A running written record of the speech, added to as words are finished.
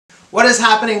What is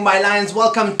happening, my lions?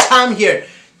 Welcome, Tom here.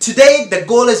 Today the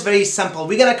goal is very simple.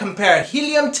 We're gonna compare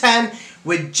Helium 10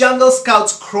 with Jungle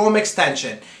Scout's Chrome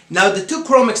extension. Now the two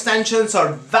Chrome extensions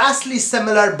are vastly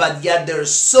similar, but yet there are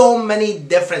so many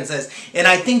differences, and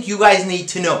I think you guys need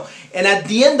to know. And at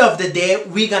the end of the day,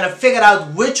 we're gonna figure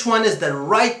out which one is the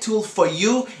right tool for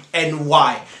you and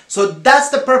why. So that's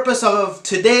the purpose of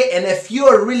today, and if you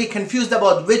are really confused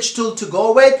about which tool to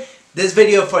go with, this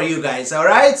video for you guys.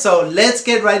 Alright, so let's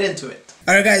get right into it.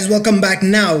 Alright guys, welcome back.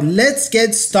 Now let's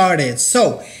get started.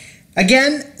 So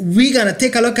again, we're gonna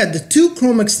take a look at the two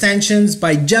Chrome extensions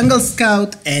by Jungle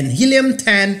Scout and Helium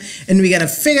 10, and we're gonna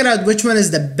figure out which one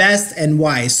is the best and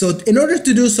why. So in order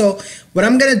to do so, what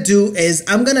I'm gonna do is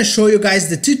I'm gonna show you guys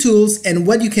the two tools and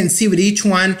what you can see with each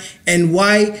one and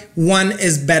why one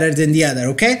is better than the other,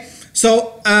 okay?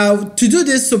 So to do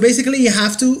this, so basically you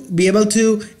have to be able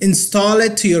to install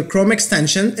it to your Chrome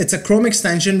extension. It's a Chrome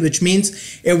extension, which means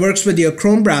it works with your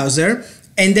Chrome browser.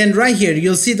 And then right here,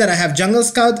 you'll see that I have Jungle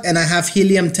Scout and I have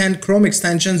Helium 10 Chrome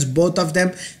extensions, both of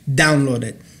them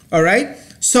downloaded. All right.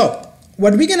 So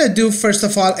what we're going to do, first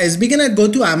of all, is we're going to go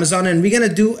to Amazon and we're going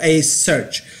to do a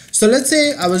search. So let's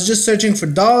say I was just searching for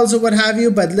dolls or what have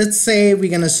you, but let's say we're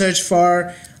going to search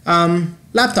for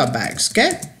laptop bags.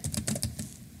 Okay.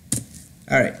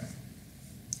 All right.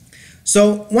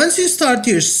 So once you start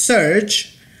your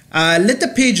search, let the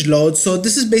page load. So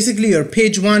this is basically your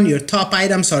page one, your top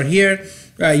items are here,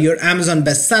 your Amazon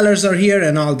bestsellers are here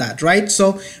and all that, right?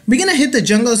 So we're gonna hit the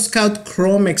Jungle Scout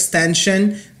Chrome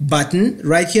extension button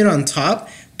right here on top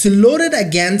to load it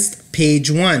against page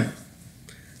one.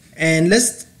 And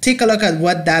let's take a look at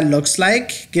what that looks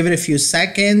like. Give it a few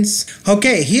seconds.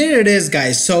 Okay, here it is,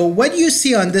 guys. So what you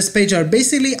see on this page are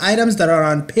basically items that are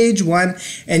on page one,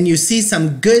 and you see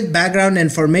some good background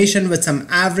information with some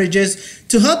averages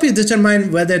to help you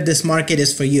determine whether this market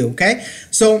is for you, okay?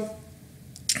 So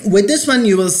with this one,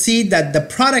 you will see that the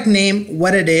product name,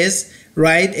 what it is,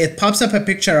 right? It pops up a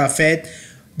picture of it.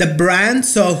 The brand,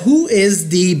 so who is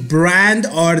the brand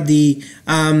or the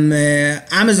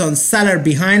Amazon seller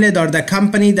behind it, or the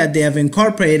company that they have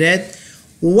incorporated,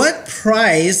 what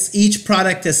price each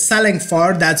product is selling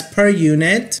for, that's per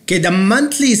unit. Okay, the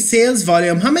monthly sales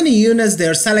volume, how many units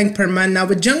they're selling per month. Now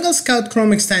with Jungle Scout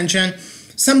Chrome extension,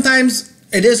 sometimes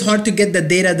it is hard to get the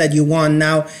data that you want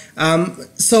now.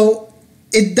 So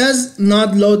it does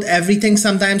not load everything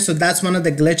sometimes, so that's one of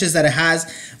the glitches that it has.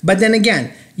 But then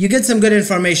again, you get some good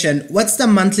information. What's the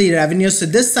monthly revenue? So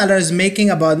this seller is making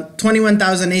about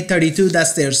 $21,832.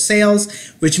 That's their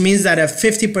sales, which means that if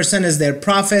 50% is their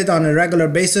profit on a regular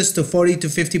basis, to 40 to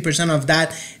 50% of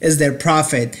that is their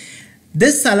profit.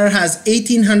 This seller has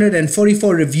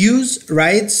 1,844 reviews,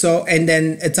 right? So, and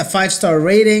then it's a 5-star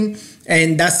rating,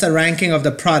 and that's the ranking of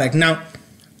the product. Now,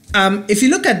 if you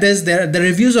look at this, the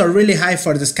reviews are really high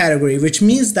for this category, which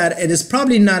means that it is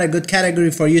probably not a good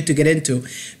category for you to get into,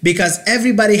 because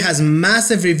everybody has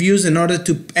massive reviews in order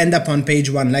to end up on page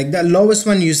one. Like the lowest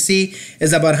one you see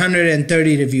is about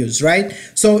 130 reviews, right?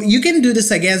 So you can do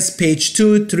this against page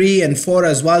 2, 3, and 4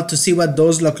 as well to see what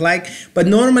those look like. But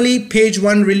normally page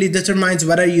one really determines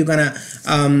whether you're gonna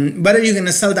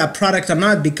sell that product or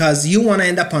not, because you want to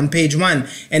end up on page one.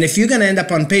 And if you're gonna end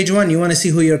up on page one, you want to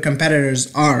see who your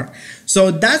competitors are.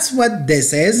 So that's what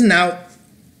this is. Now,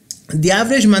 the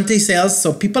average monthly sales,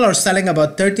 so people are selling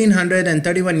about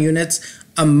 1,331 units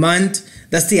a month.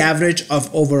 That's the average of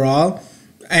overall.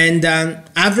 And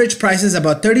average price is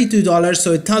about $32.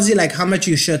 So it tells you like how much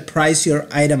you should price your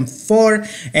item for,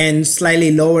 and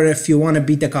slightly lower if you want to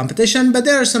beat the competition. But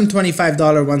there are some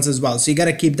 $25 ones as well. So you got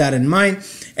to keep that in mind.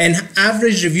 And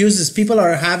average reviews is people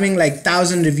are having like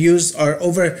 1,000 reviews or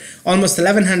over almost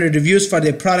 1,100 reviews for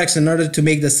their products in order to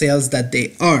make the sales that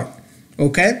they are.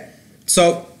 Okay.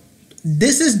 So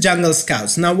this is Jungle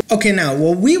Scouts. Now, okay, now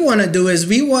what we want to do is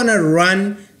we want to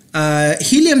run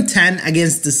Helium 10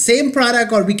 against the same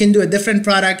product, or we can do a different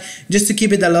product just to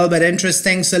keep it a little bit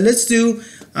interesting. So let's do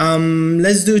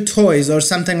toys or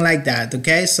something like that.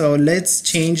 Okay, so let's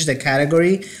change the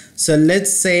category. So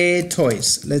let's say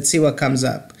toys. Let's see what comes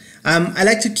up. I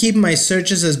like to keep my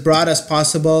searches as broad as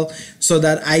possible so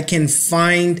that I can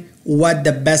find what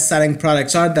the best selling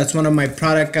products are. That's one of my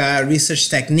product research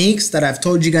techniques that I've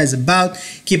told you guys about.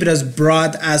 Keep it as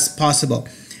broad as possible.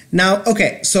 Now,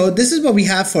 okay, so this is what we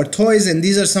have for toys, and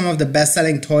these are some of the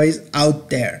best-selling toys out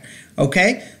there,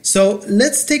 okay? So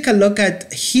let's take a look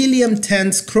at Helium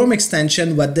 10's Chrome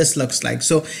extension, what this looks like.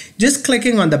 So just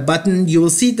clicking on the button, you will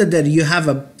see that you have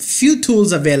a few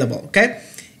tools available, okay?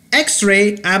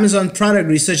 X-ray Amazon product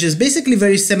research is basically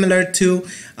very similar to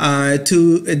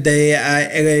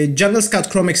the Jungle Scout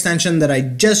Chrome extension that I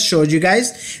just showed you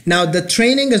guys. Now the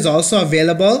training is also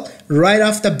available right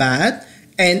off the bat,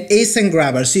 and ASIN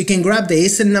grabber, so you can grab the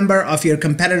ASIN number of your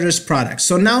competitor's product.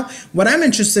 So now what I'm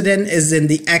interested in is in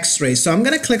the X-ray. So I'm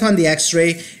going to click on the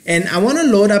X-ray, and I want to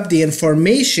load up the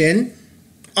information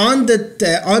on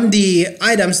the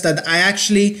items that I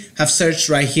actually have searched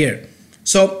right here.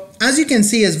 So as you can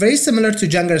see, it's very similar to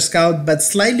Jungle Scout, but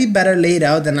slightly better laid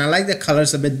out, and I like the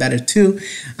colors a bit better too.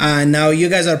 Now you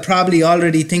guys are probably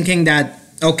already thinking that,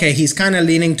 okay, he's kind of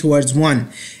leaning towards one.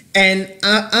 And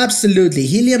absolutely,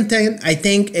 Helium 10 I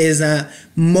think is a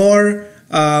more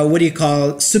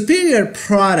superior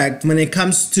product when it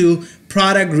comes to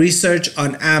product research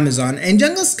on Amazon. And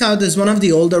Jungle Scout is one of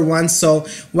the older ones. So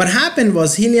what happened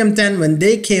was Helium 10, when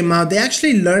they came out, they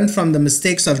actually learned from the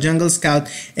mistakes of Jungle Scout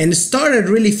and started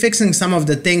really fixing some of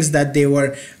the things that they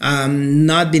were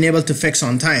not being able to fix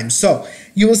on time. So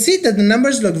you will see that the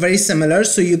numbers look very similar.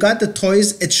 So you got the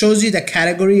toys, it shows you the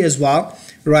category as well,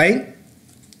 right?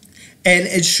 And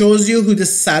it shows you who the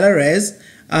seller is.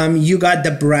 You got the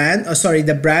brand,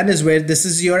 the brand is where this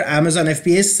is your Amazon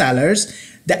FBA sellers.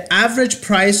 The average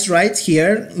price right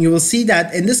here, you will see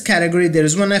that in this category, there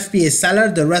is one FBA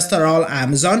seller, the rest are all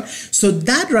Amazon. So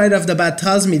that right off the bat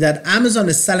tells me that Amazon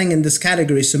is selling in this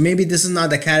category. So maybe this is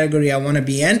not the category I want to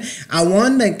be in. I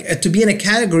want to be in a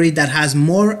category that has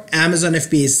more Amazon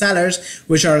FBA sellers,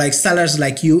 which are like sellers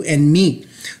like you and me.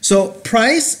 So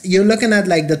price, you're looking at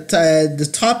like the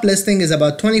top listing is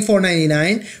about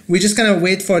 $24.99. We just kind of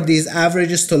wait for these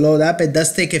averages to load up. It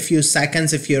does take a few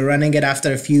seconds if you're running it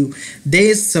after a few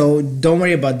days, so don't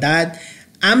worry about that.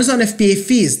 Amazon FBA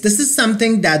fees. This is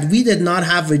something that we did not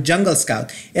have with Jungle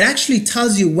Scout. It actually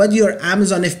tells you what your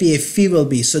Amazon FBA fee will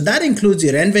be. So that includes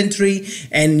your inventory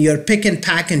and your pick and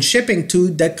pack and shipping to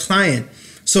the client.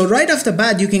 So right off the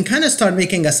bat, you can kind of start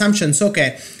making assumptions.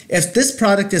 Okay, if this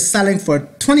product is selling for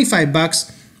 25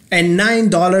 bucks and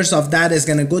 $9 of that is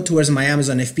going to go towards my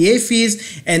Amazon FBA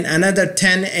fees and another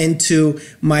 10 into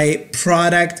my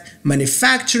product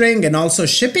manufacturing and also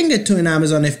shipping it to an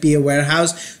Amazon FBA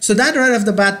warehouse. So that right off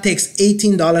the bat takes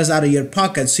 $18 out of your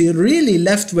pocket. So you're really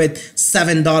left with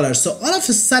 $7. So all of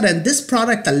a sudden, this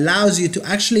product allows you to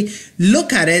actually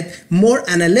look at it more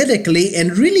analytically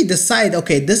and really decide,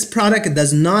 okay, this product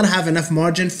does not have enough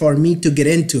margin for me to get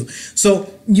into.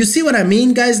 So you see what I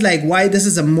mean, guys, like why this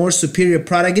is a more superior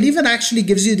product. It even actually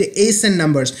gives you the ASIN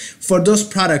numbers for those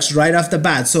products right off the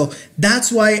bat. So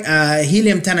that's why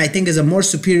Helium 10 I think is a more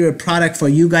superior product for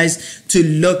you guys to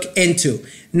look into.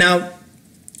 Now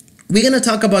we're going to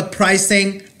talk about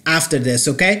pricing after this,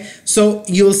 okay? So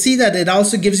you'll see that it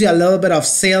also gives you a little bit of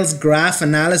sales graph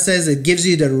analysis. It gives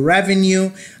you the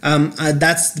revenue.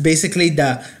 That's basically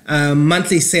the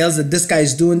monthly sales that this guy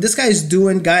is doing. This guy is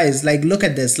doing, guys, like look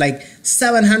at this, like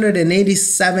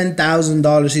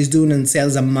 $787,000 he's doing in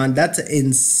sales a month. That's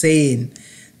insane.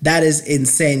 That is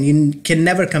insane. You can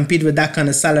never compete with that kind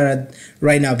of seller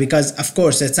right now because, of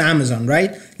course, it's Amazon,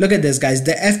 right? Look at this, guys.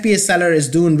 The FBA seller is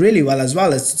doing really well as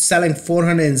well. It's selling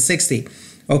 460.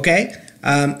 Okay.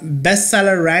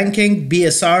 Bestseller ranking,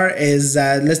 BSR is,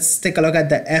 let's take a look at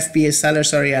the FBA seller.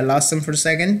 Sorry, I lost him for a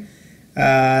second.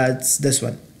 It's this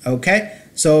one. Okay.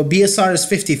 So BSR is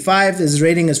 55. His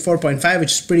rating is 4.5,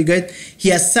 which is pretty good. He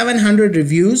has 700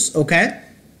 reviews. Okay.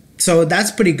 So that's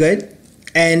pretty good.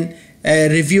 And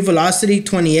review velocity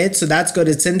 28, so that's good.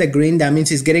 It's in the green. That means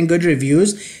he's getting good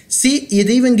reviews. See, it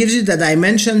even gives you the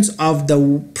dimensions of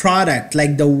the product,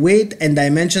 like the weight and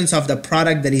dimensions of the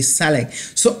product that he's selling.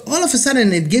 So all of a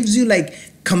sudden it gives you like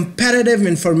competitive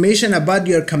information about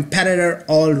your competitor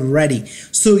already,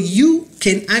 so you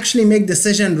can actually make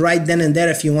decision right then and there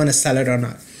if you want to sell it or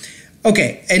not.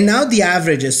 Okay, and now the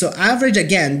averages. So average,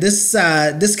 again, this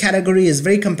category is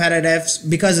very competitive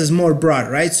because it's more broad,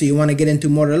 right? So you want to get into a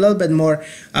little bit more,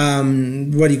 a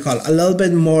little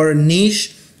bit more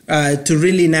niche to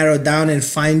really narrow down and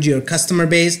find your customer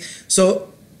base.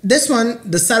 So this one,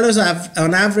 the sellers have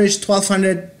on average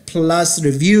 1,200 plus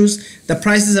reviews. The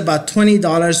price is about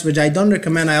 $20, which I don't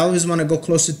recommend. I always want to go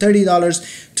close to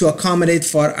 $30 to accommodate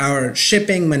for our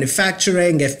shipping,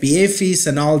 manufacturing, FBA fees,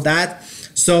 and all that.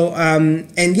 So,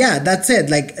 and yeah, that's it.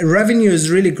 Like revenue is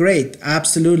really great.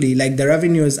 Absolutely. Like the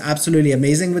revenue is absolutely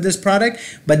amazing with this product.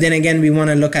 But then again, we want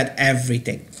to look at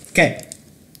everything. Okay.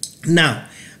 Now,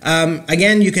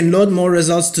 again, you can load more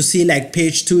results to see like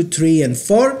page 2, 3, and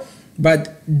 4.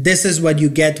 But this is what you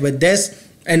get with this.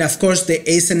 and of course the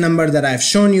ASIN number that I've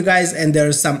shown you guys, and there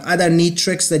are some other neat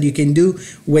tricks that you can do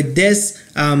with this,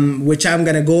 which I'm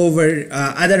gonna go over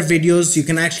other videos. You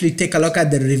can actually take a look at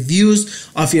the reviews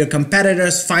of your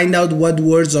competitors, find out what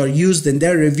words are used in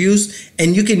their reviews,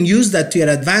 and you can use that to your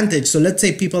advantage. So let's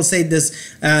say people say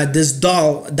this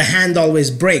doll, the hand always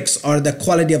breaks, or the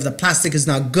quality of the plastic is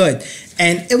not good,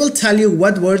 and it will tell you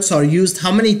what words are used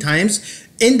how many times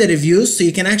in the reviews, so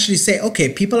you can actually say, okay,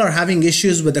 people are having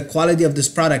issues with the quality of this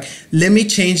product. Let me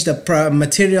change the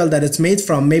material that it's made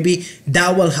from. Maybe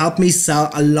that will help me sell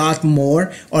a lot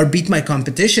more or beat my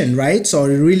competition, right? So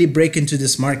really break into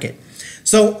this market.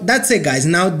 So that's it, guys.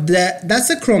 Now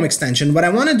that's a Chrome extension. What I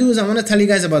want to do is I want to tell you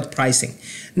guys about pricing.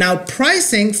 Now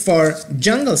pricing for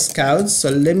Jungle Scouts,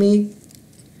 so let me,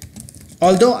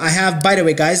 although I have, by the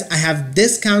way guys, I have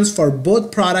discounts for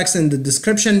both products in the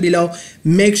description below.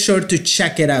 Make sure to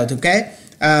check it out, okay?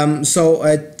 So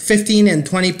 15 and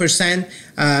 20%,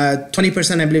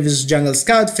 20% I believe is Jungle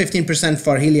Scout, 15%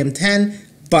 for Helium 10,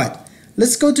 but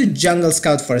let's go to Jungle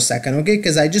Scout for a second, okay?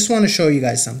 Because I just want to show you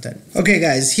guys something. Okay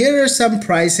guys, here are some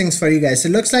pricings for you guys.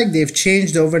 It looks like they've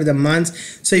changed over the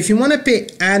months. So if you want to pay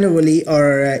annually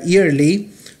or yearly,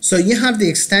 so you have the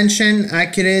extension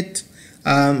accurate.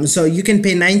 So you can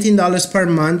pay $19 per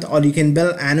month, or you can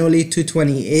bill annually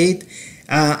 $228.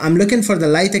 I'm looking for the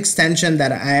light extension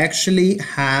that I actually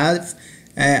have.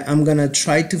 I'm gonna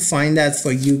try to find that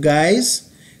for you guys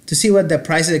to see what the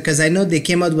price is, because I know they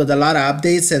came out with a lot of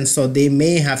updates, and so they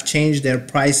may have changed their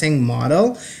pricing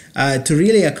model to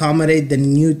really accommodate the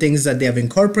new things that they have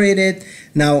incorporated.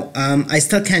 Now I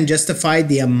still can't justify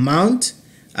the amount,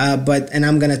 and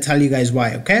I'm gonna tell you guys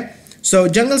why, okay? So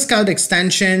Jungle Scout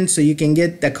extension, so you can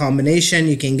get the combination,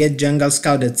 you can get Jungle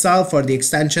Scout itself, or the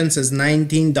extensions is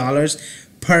 $19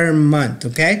 per month,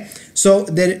 okay? So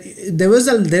there is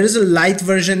a light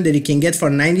version that you can get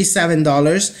for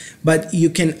 $97, but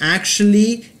you can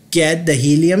actually get the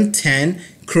Helium 10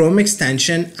 Chrome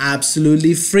extension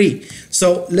absolutely free.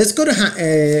 So let's go to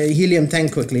Helium 10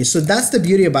 quickly. So that's the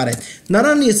beauty about it. Not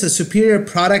only is it a superior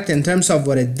product in terms of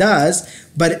what it does,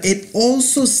 but it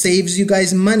also saves you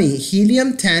guys money.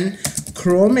 Helium 10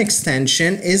 Chrome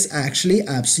extension is actually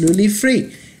absolutely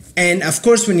free. And of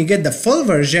course, when you get the full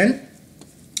version,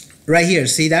 right here,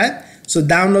 see that? So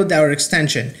download our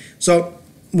extension. So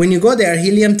when you go there,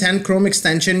 Helium 10 Chrome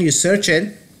extension, you search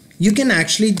it, you can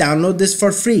actually download this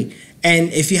for free.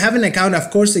 And if you have an account, of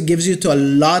course, it gives you to a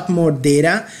lot more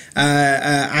data,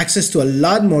 access to a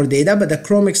lot more data, but the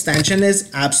Chrome extension is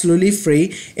absolutely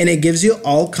free, and it gives you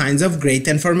all kinds of great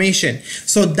information.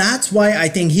 So that's why I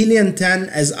think Helium 10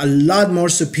 is a lot more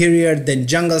superior than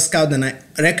Jungle Scout, and I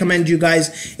recommend you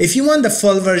guys, if you want the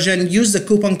full version, use the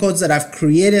coupon codes that I've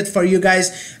created for you guys.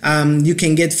 You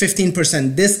can get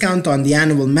 15% discount on the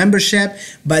annual membership,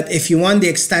 but if you want the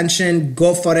extension,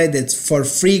 go for it. It's for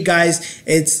free, guys.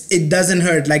 It doesn't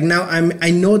hurt. Like now,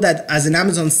 I know that as an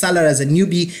Amazon seller, as a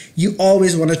newbie, you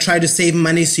always want to try to save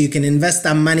money so you can invest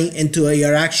that money into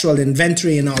your actual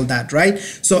inventory and all that, right?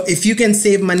 So if you can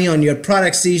save money on your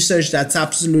products research, that's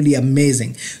absolutely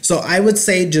amazing. So I would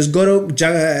say just go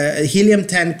to Helium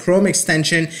 10 Chrome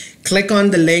extension, click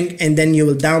on the link, and then you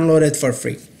will download it for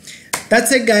free.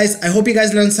 That's it, guys. I hope you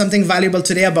guys learned something valuable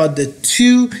today about the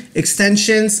two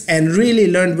extensions and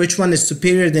really learned which one is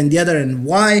superior than the other and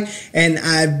why. And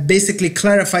I've basically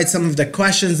clarified some of the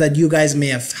questions that you guys may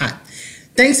have had.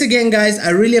 Thanks again, guys.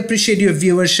 I really appreciate your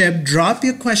viewership. Drop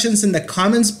your questions in the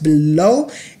comments below,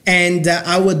 and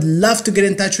I would love to get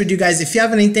in touch with you guys. If you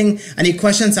have any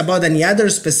questions about any other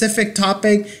specific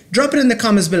topic, drop it in the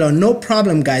comments below. No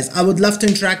problem, guys. I would love to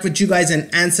interact with you guys and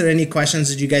answer any questions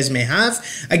that you guys may have.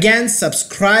 Again,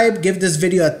 subscribe, give this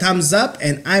video a thumbs up,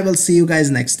 and I will see you guys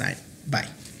next time. Bye.